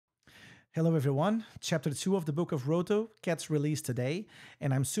Hello, everyone. Chapter 2 of the Book of Roto gets released today,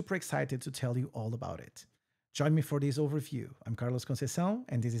 and I'm super excited to tell you all about it. Join me for this overview. I'm Carlos Conceição,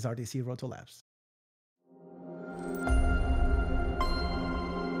 and this is RDC Roto Labs.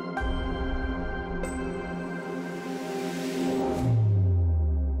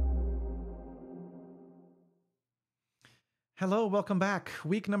 Hello, welcome back.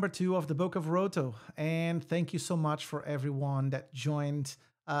 Week number 2 of the Book of Roto, and thank you so much for everyone that joined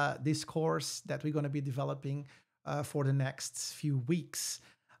this course that we're going to be developing for the next few weeks.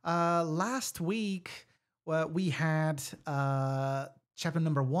 Last week, we had chapter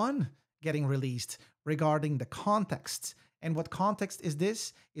number 1 getting released regarding the context. And what context is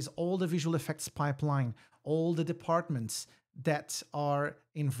this? Is all the visual effects pipeline, all the departments that are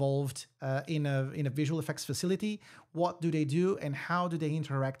involved in a visual effects facility. What do they do and how do they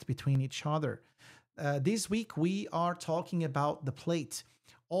interact between each other? This week, we are talking about the plate,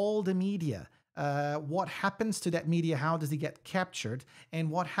 all the media, what happens to that media, how does it get captured, and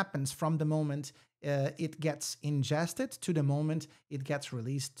what happens from the moment it gets ingested to the moment it gets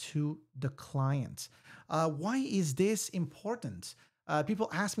released to the client. Why is this important? People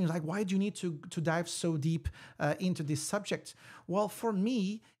ask me, like, why do you need to dive so deep into this subject? Well, for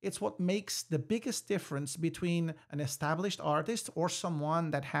me, it's what makes the biggest difference between an established artist or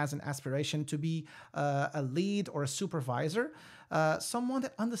someone that has an aspiration to be a lead or a supervisor, someone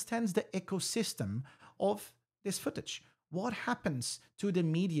that understands the ecosystem of this footage. What happens to the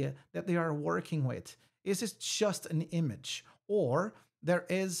media that they are working with? Is it just an image, or there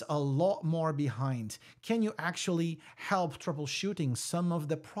is a lot more behind? Can you actually help troubleshooting some of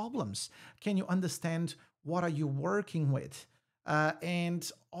the problems? Can you understand what are you working with?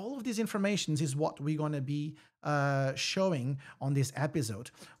 And all of these informations is what we're going to be showing on this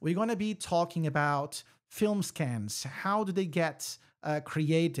episode. We're going to be talking about film scans. How do they get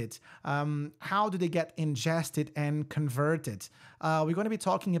created? How do they get ingested and converted? We're going to be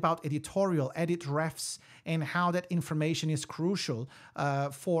talking about editorial, edit refs, and how that information is crucial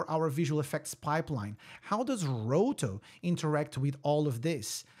for our visual effects pipeline. How does Roto interact with all of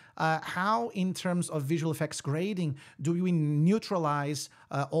this? How, in terms of visual effects grading, do we neutralize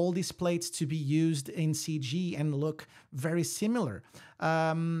all these plates to be used in CG and look very similar?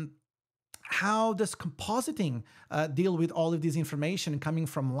 How does compositing deal with all of this information coming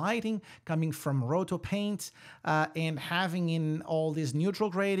from lighting, coming from Roto Paint, and having in all these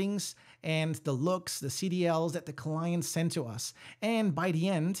neutral gradings and the looks, the CDLs that the clients send to us? And by the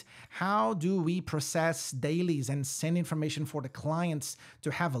end, how do we process dailies and send information for the clients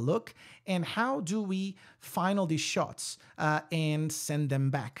to have a look? And how do we final these shots and send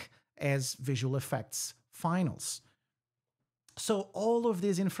them back as visual effects finals? So all of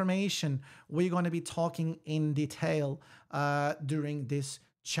this information we're going to be talking in detail during this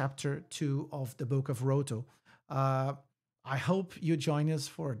chapter 2 of the Book of Roto. I hope you join us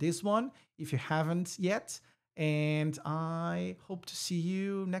for this one if you haven't yet, and I hope to see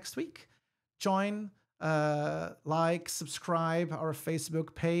you next week. Join, like, subscribe our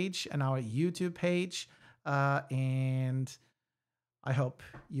Facebook page and our YouTube page, and I hope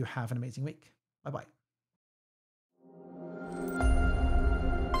you have an amazing week. Bye-bye.